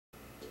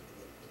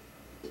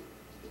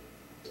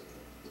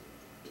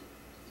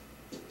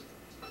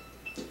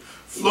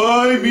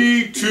Fly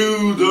me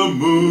to the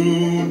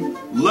moon,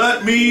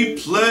 let me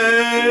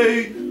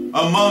play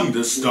among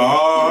the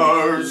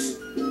stars.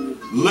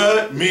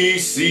 Let me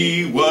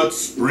see what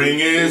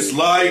spring is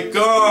like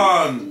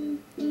on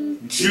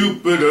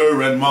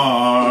Jupiter and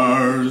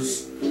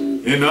Mars.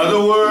 In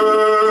other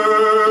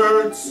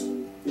words,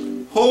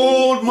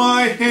 hold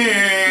my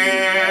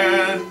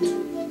hand.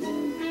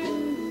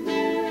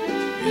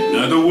 In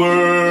other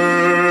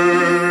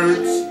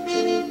words,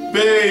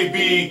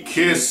 baby,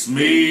 kiss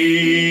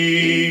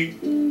me.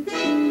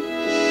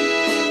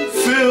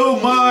 Fill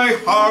my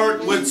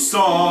heart with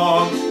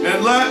song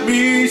and let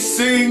me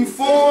sing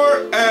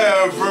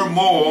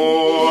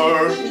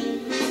forevermore.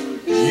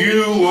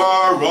 You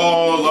are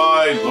all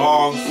I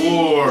long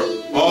for,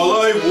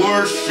 all I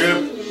worship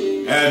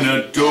and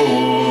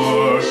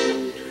adore.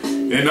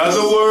 In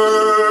other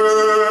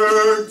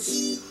words,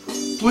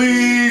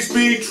 please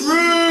be true.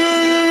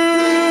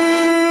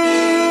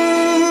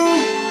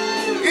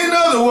 In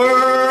other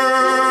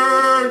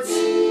words,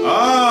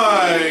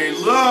 I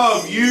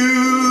love you.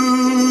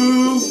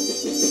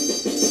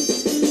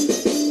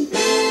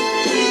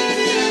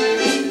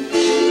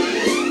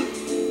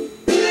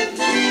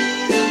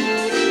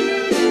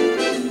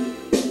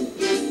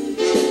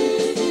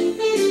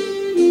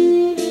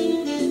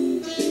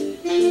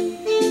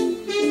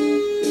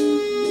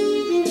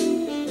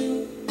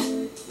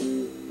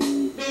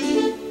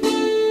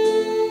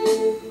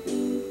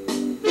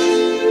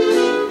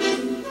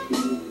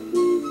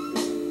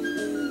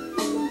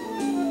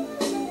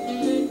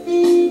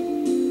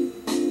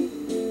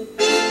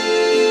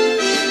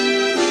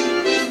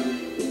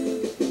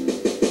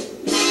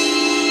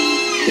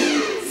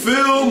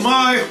 Fill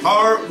my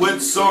heart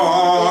with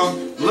song,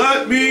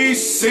 let me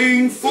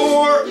sing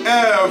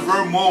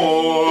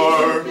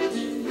forevermore.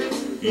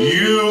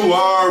 You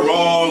are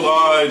all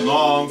I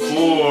long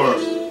for,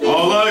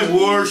 all I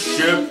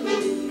worship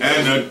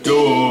and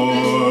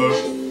adore.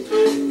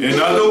 In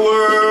other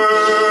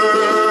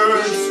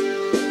words,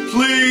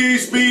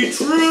 please be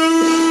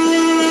true.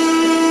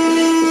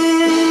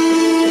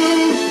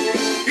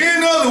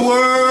 In other words,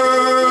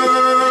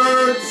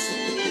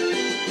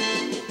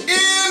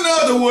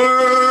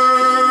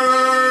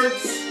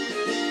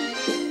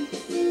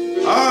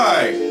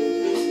 I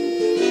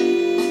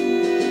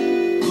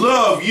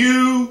love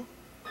you.